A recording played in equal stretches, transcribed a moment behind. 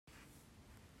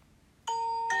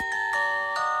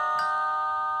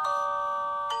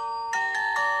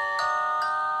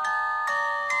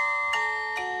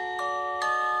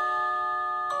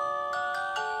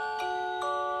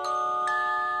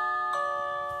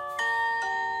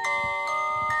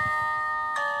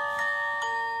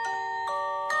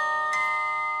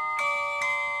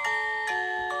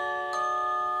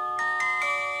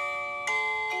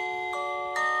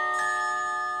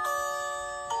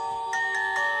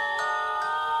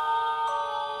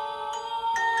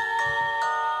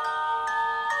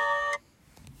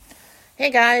Hey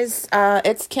guys,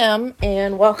 it's Kim,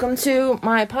 and welcome to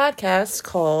my podcast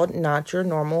called Not Your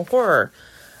Normal Horror.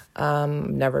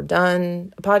 Never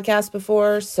done a podcast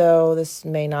before, so this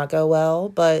may not go well,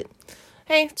 but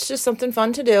hey, it's just something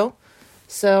fun to do.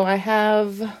 So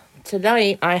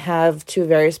tonight I have two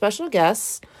very special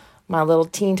guests, my little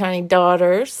tiny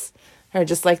daughters, who are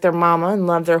just like their mama and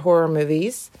love their horror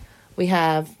movies. We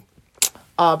have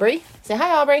Aubrey. Say hi,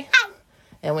 Aubrey. Hi.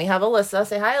 And we have Alyssa.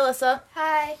 Say hi, Alyssa.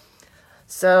 Hi.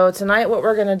 So tonight what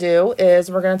we're going to do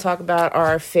is we're going to talk about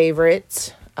our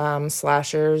favorite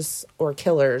slashers or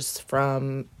killers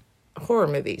from horror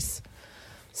movies.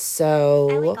 So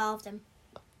I like all of them.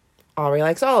 Aubrey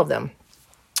likes all of them.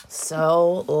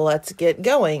 So let's get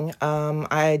going.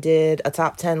 I did a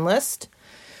top 10 list.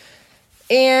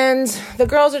 And the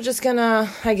girls are just going to,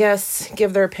 I guess,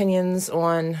 give their opinions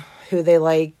on who they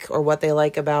like or what they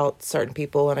like about certain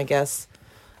people. And I guess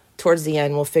towards the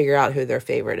end, we'll figure out who their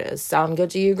favorite is. Sound good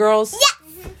to you, girls?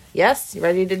 Yes. Yes? You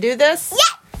ready to do this?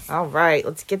 Yes. All right,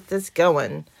 let's get this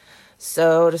going.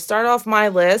 So to start off my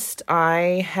list,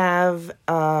 I have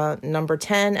number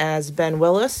 10 as Ben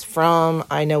Willis from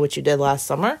I Know What You Did Last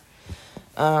Summer.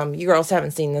 You girls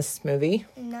haven't seen this movie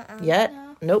yet?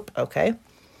 No. Nope. Okay.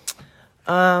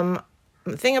 The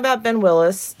thing about Ben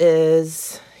Willis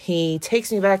is he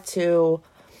takes me back to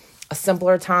a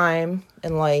simpler time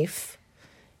in life.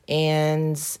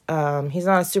 And he's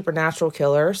not a supernatural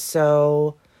killer,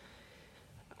 so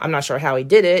I'm not sure how he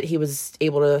did it. He was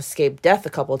able to escape death a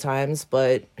couple of times,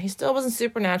 but he still wasn't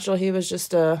supernatural. He was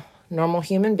just a normal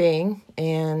human being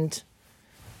and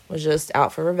was just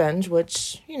out for revenge,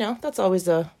 which, that's always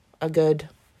a good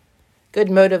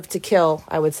motive to kill,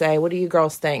 I would say. What do you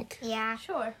girls think? Yeah.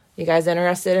 Sure. You guys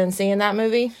interested in seeing that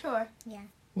movie? Sure. Yeah.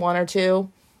 One or two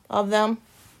of them?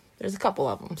 There's a couple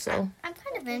of them, so. I'm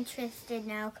kind of interested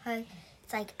now because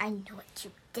it's like, I know what you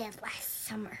did last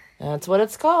summer. That's what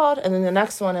it's called. And then the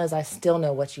next one is I Still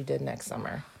Know What You Did Next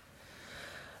Summer.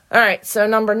 All right, so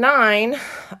number 9,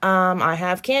 I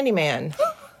have Candyman.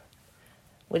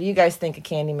 What do you guys think of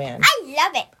Candyman? I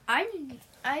love it.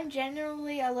 I'm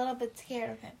generally a little bit scared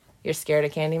of him. You're scared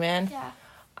of Candyman? Yeah.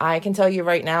 I can tell you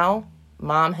right now,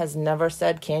 Mom has never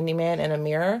said Candyman in a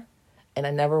mirror, and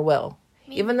I never will.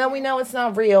 Even though we know it's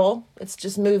not real, it's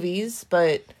just movies,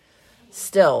 but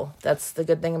still, that's the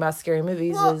good thing about scary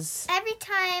movies is... Every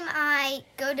time I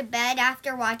go to bed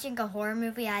after watching a horror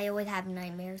movie, I always have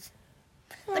nightmares.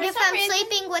 But if I'm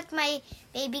sleeping with my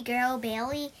baby girl,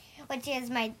 Bailey, which is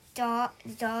my dog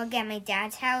at my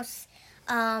dad's house,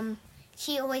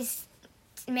 she always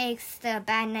makes the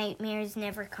bad nightmares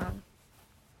never come.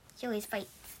 She always fights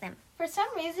them. For some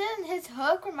reason, his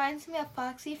hook reminds me of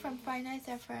Foxy from Five Nights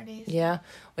at Freddy's. Yeah.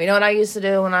 Well, you know what I used to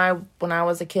do when I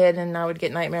was a kid and I would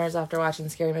get nightmares after watching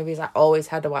scary movies? I always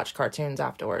had to watch cartoons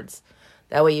afterwards.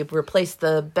 That way you replace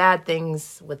the bad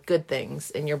things with good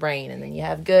things in your brain, and then you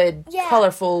have good,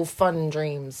 colorful, fun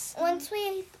dreams. Once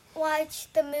we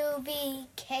watched the movie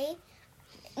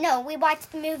we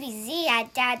watched the movie Z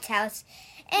at Dad's house.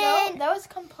 And No, that was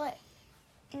Complete.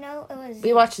 No, it was...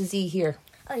 We watched Z here.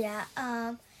 Oh,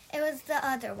 yeah. It was the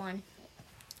other one.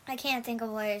 I can't think of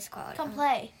what it's called.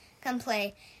 Complete.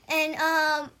 Complete. And,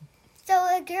 so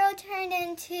a girl turned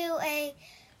into a,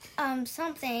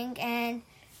 something, and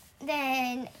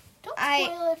then... Don't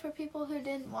spoil it for people who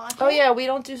didn't watch it. Oh, yeah, we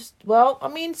don't do... Well, I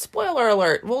mean, spoiler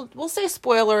alert. We'll say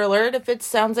spoiler alert if it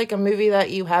sounds like a movie that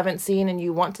you haven't seen and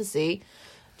you want to see.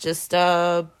 Just,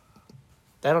 I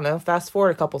don't know, fast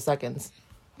forward a couple seconds,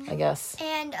 I guess.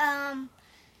 And,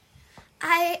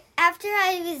 after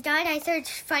I was done, I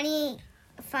searched funny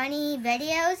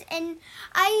videos, and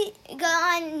I go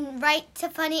on right to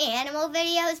funny animal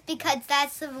videos because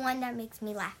that's the one that makes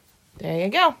me laugh. There you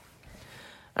go. All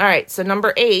right, so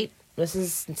number 8, this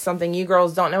is something you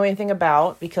girls don't know anything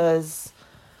about because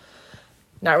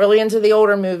not really into the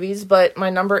older movies, but my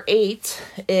number 8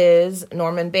 is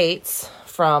Norman Bates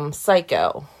from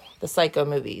Psycho, the Psycho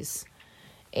movies.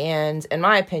 And in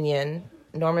my opinion,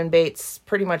 Norman Bates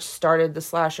pretty much started the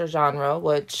slasher genre,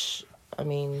 which, I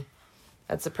mean,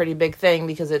 that's a pretty big thing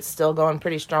because it's still going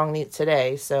pretty strong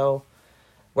today. So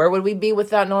where would we be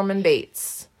without Norman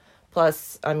Bates?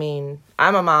 Plus, I mean,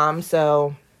 I'm a mom,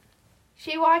 so...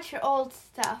 She watched your old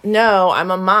stuff. No, I'm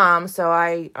a mom, so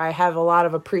I have a lot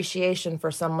of appreciation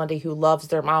for somebody who loves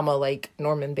their mama like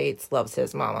Norman Bates loves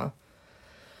his mama.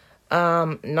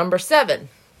 Number 7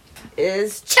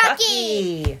 is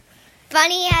Chucky.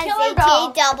 Bunny has Killer a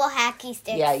doll. double hacky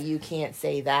sticks. Yeah, you can't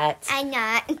say that. I'm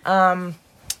not.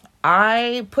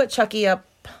 I put Chucky up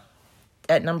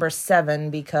at number 7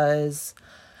 because,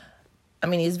 I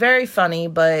mean, he's very funny,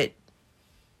 but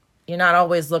you're not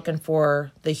always looking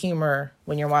for the humor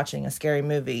when you're watching a scary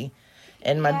movie.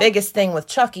 And my biggest thing with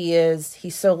Chucky is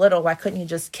he's so little. Why couldn't you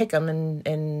just kick him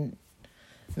and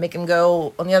make him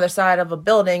go on the other side of a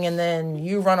building, and then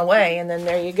you run away, and then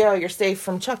there you go. You're safe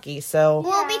from Chucky. So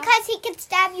Well, because he could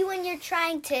stab you when you're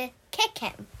trying to kick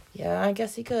him. yeah, I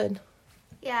guess he could.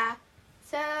 Yeah.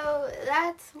 So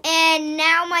that's And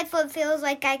now my foot feels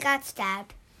like I got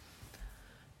stabbed.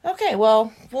 Okay,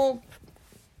 well,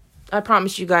 I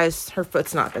promise you guys, her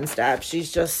foot's not been stabbed.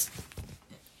 She's just,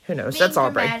 who knows? That's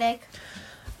all right. dramatic.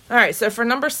 All right, so for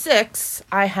number 6,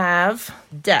 I have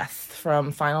Death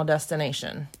from Final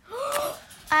Destination.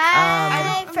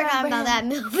 I forgot remember about that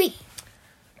movie.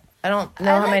 I don't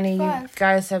know I how like many you 5.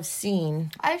 guys have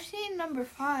seen. I've seen number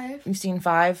 5. You've seen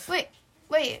 5? Wait,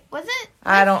 was it?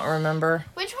 I don't remember.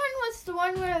 Which one was the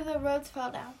one where the roads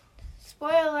fell down?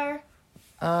 Spoiler.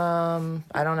 I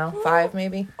don't know, 5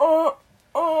 maybe?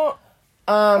 But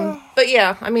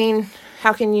yeah, I mean,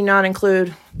 how can you not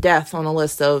include Death on a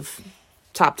list of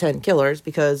top 10 killers,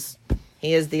 because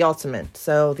he is the ultimate.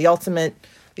 So the ultimate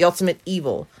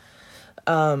evil.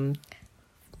 And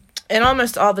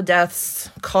almost all the deaths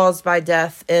caused by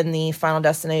Death in the Final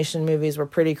Destination movies were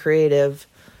pretty creative.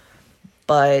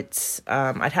 But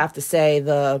I'd have to say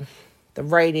the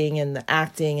writing and the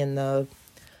acting and the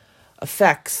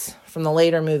effects from the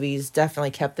later movies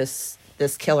definitely kept this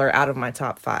killer out of my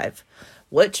top 5.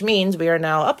 Which means we are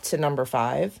now up to number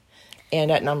 5. And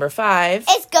at number 5...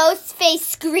 It's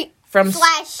Ghostface from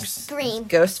Scream.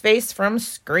 Ghostface from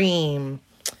Scream.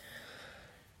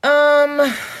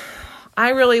 I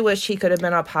really wish he could have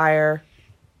been up higher,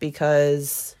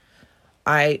 because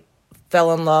I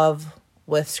fell in love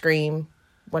with Scream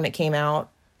when it came out.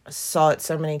 I saw it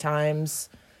so many times.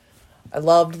 I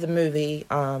loved the movie.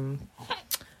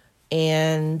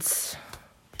 And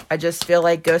I just feel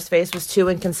like Ghostface was too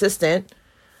inconsistent,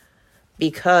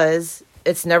 because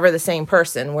it's never the same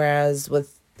person. Whereas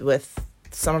with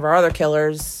some of our other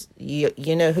killers, you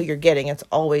know who you're getting. It's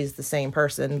always the same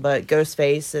person. But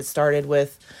Ghostface, it started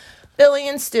with Billy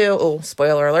and Stu. Oh,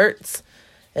 spoiler alerts.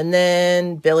 And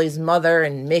then Billy's mother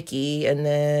and Mickey, and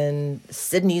then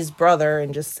Sydney's brother,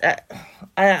 and just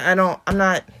I'm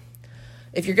not.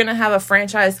 If you're gonna have a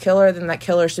franchise killer, then that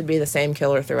killer should be the same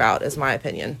killer throughout, is my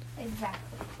opinion. Exactly.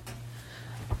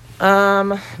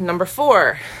 Number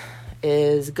 4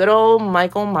 is good old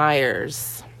Michael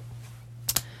Myers.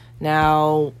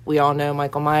 Now, we all know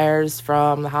Michael Myers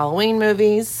from the Halloween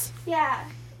movies. Yeah,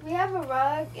 we have a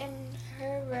rug in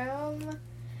her room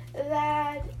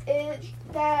that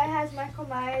has Michael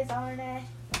Myers on it.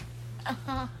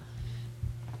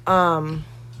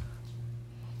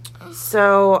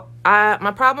 So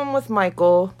my problem with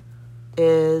Michael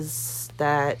is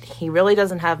that he really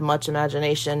doesn't have much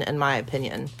imagination, in my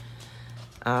opinion.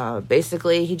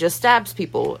 Basically, he just stabs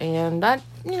people, and that,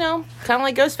 kind of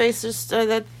like Ghostface, just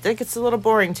that gets a little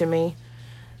boring to me.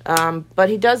 But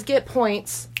he does get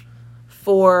points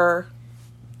for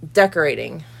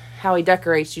decorating, how he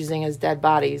decorates using his dead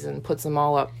bodies and puts them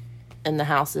all up in the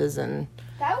houses. And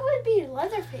That would be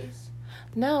Leatherface.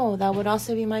 no, that would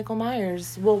also be Michael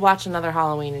Myers. We'll watch another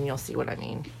Halloween and you'll see what I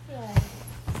mean.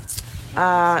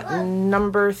 Yeah.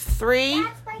 Number 3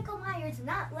 That's Michael Myers,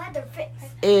 not Leatherface.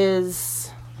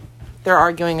 is they're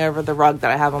arguing over the rug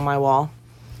that I have on my wall,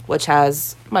 which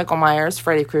has Michael Myers,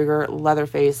 Freddy Krueger,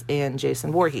 Leatherface, and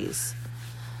Jason Voorhees.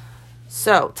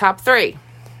 So, top 3.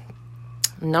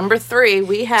 Number 3,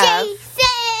 we have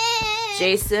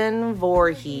Jason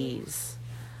Voorhees.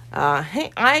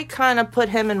 I kind of put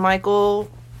him and Michael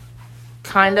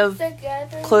kind of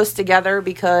close together,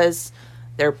 because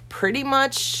they're pretty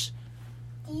much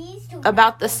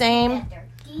about the same.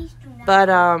 But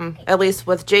at least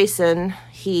with Jason,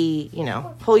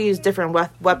 he'll use different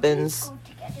weapons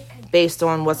based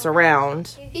on what's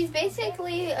around. He's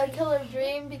basically a killer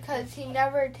dream because he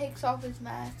never takes off his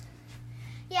mask.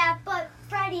 Yeah, but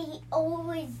Freddy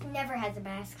always never has a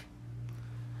mask.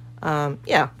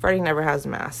 Freddy never has a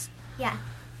mask. Yeah.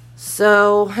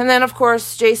 So, and then of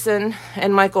course, Jason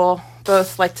and Michael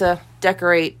both like to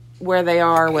decorate where they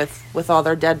are with all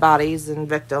their dead bodies and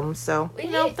victims. So,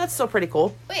 that's still pretty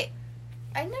cool. Wait,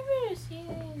 I never seen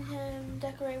him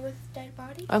decorate with dead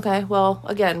bodies. Okay, well,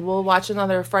 again, we'll watch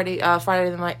another Friday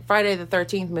the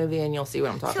 13th movie, and you'll see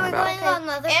what I'm talking So we're about. going on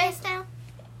Leatherface now?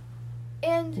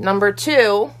 And Number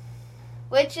 2,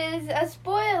 which is a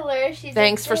spoiler.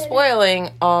 thanks for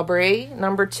spoiling, Aubrey.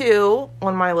 Number 2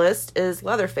 on my list is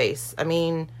Leatherface. I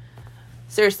mean,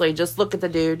 seriously, just look at the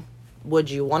dude. Would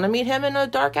you want to meet him in a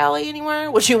dark alley anywhere?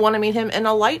 Would you want to meet him in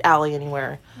a light alley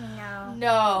anywhere? No.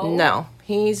 No. No.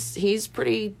 He's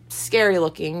pretty scary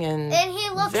looking and he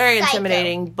looks very psycho.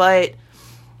 intimidating, but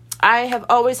I have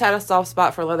always had a soft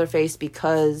spot for Leatherface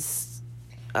because,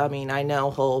 I mean, I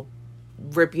know he'll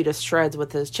rip you to shreds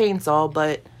with his chainsaw,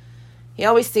 but he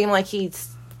always seemed like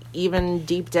even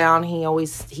deep down,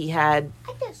 he had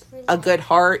a good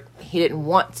heart. He didn't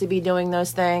want to be doing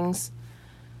those things,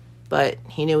 but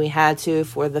he knew he had to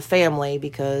for the family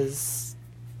because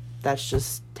that's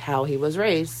just how he was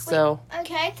raised. So,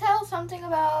 Can I tell something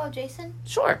about Jason?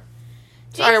 sure.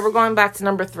 Sorry, we're going back to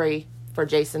number 3 for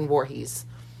Jason Voorhees.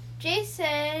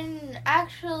 Jason,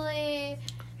 actually,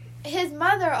 his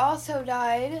mother also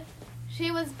died. She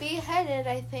was beheaded,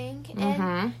 I think.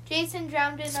 And Jason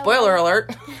drowned in Spoiler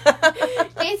alert.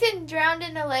 Jason drowned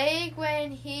in a lake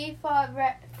when he fought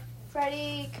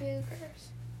Freddy Krueger.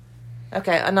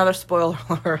 Okay, another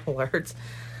spoiler alert.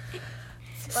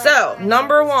 So,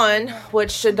 number 1,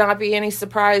 which should not be any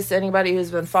surprise to anybody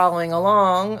who's been following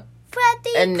along,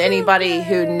 Freddy and anybody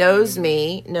who Krueger. knows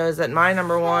me knows that my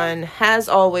number 1 has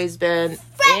always been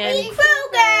Freddy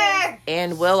Krueger.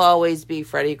 and will always be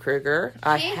Freddy Krueger.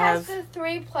 He has the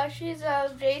 3 plushies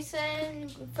of Jason,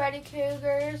 Freddy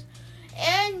Krueger's,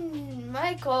 and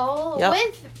Michael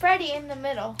with Freddy in the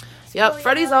middle.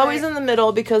 Freddy's always in the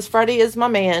middle because Freddy is my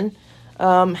man.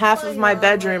 Half of my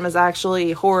bedroom is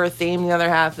actually horror themed. The other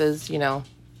half is,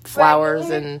 flowers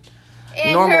and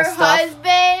normal her stuff.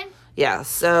 husband, Yeah,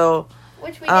 so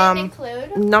which we didn't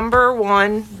include. number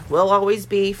 1 will always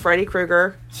be Freddy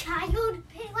Krueger. Child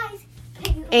Pennywise.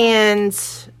 And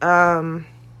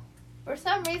For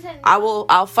some reason,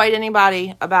 I'll fight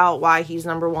anybody about why he's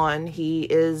number 1. He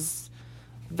is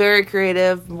very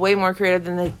creative, way more creative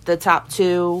than the top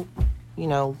 2,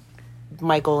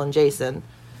 Michael and Jason.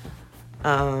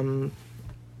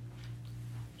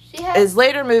 His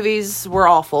later movies were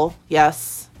awful.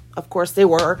 Yes, of course they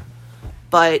were.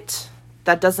 But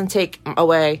that doesn't take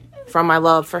away from my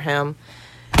love for him.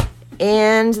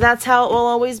 And that's how it will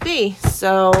always be.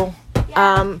 So,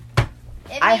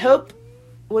 I hope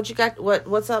what you got.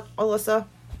 What's up, Alyssa?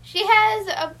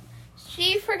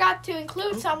 She forgot to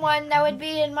include someone that would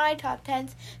be in my top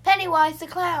 10s. Pennywise the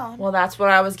Clown. Well, that's what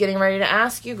I was getting ready to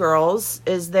ask you girls.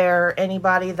 Is there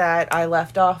anybody that I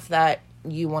left off that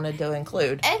you wanted to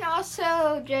include? And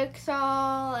also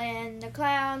Jigsaw and the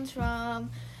clowns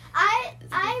from I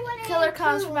want to Killer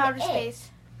Clowns from Outer Space.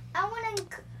 I want to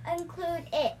include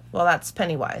it. Well, that's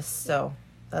Pennywise. So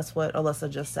that's what Alyssa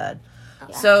just said.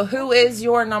 Yeah. So who is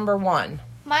your number 1?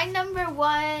 My number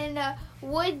 1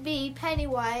 would be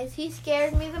Pennywise. He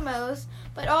scared me the most,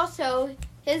 but also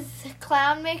his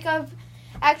clown makeup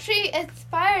actually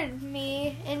inspired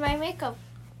me in my makeup.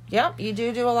 Yep, you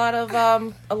do a lot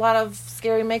of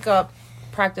scary makeup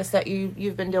practice that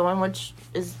you've been doing, which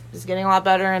is getting a lot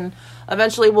better. And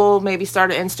eventually we'll maybe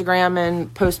start an Instagram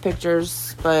and post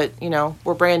pictures, but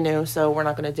we're brand new, so we're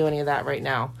not going to do any of that right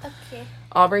now. Okay.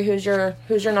 Aubrey, who's your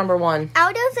number 1?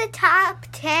 Out of the top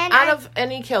 10. Out of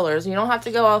any killers, you don't have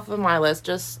to go off of my list.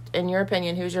 Just in your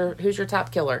opinion, who's your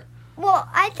top killer? Well,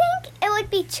 I think it would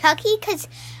be Chucky because,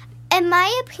 in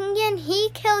my opinion, he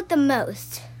killed the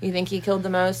most. You think he killed the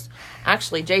most?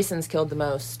 Actually, Jason's killed the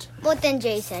most. Well, then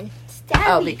Jason.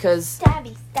 Oh, because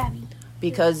Stabby.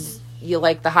 Because you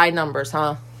like the high numbers,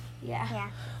 huh? Yeah.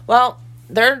 Well,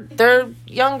 they're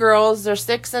young girls. They're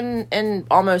 6 and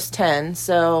almost 10,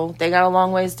 so they got a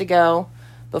long ways to go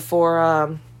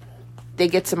before they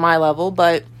get to my level.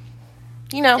 But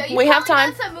So we have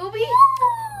time. Us a movie?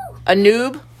 A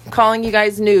noob, calling you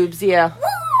guys noobs, yeah.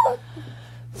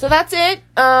 So that's it.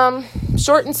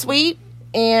 Short and sweet,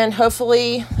 and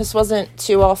hopefully this wasn't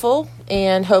too awful,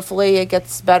 and hopefully it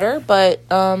gets better. But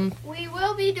we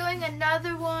will be doing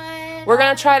another one. we're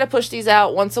gonna try to push these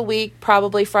out once a week,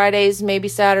 probably Fridays, maybe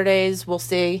Saturdays. We'll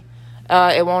see.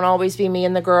 It won't always be me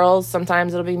and the girls.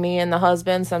 Sometimes it'll be me and the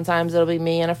husband. Sometimes it'll be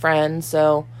me and a friend.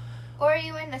 So, or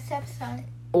you and the stepson.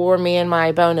 Or me and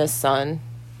my bonus son.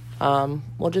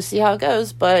 We'll just see how it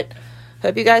goes. But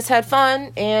hope you guys had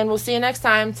fun, and we'll see you next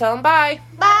time. Tell them bye.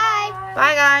 Bye.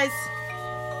 Bye, guys.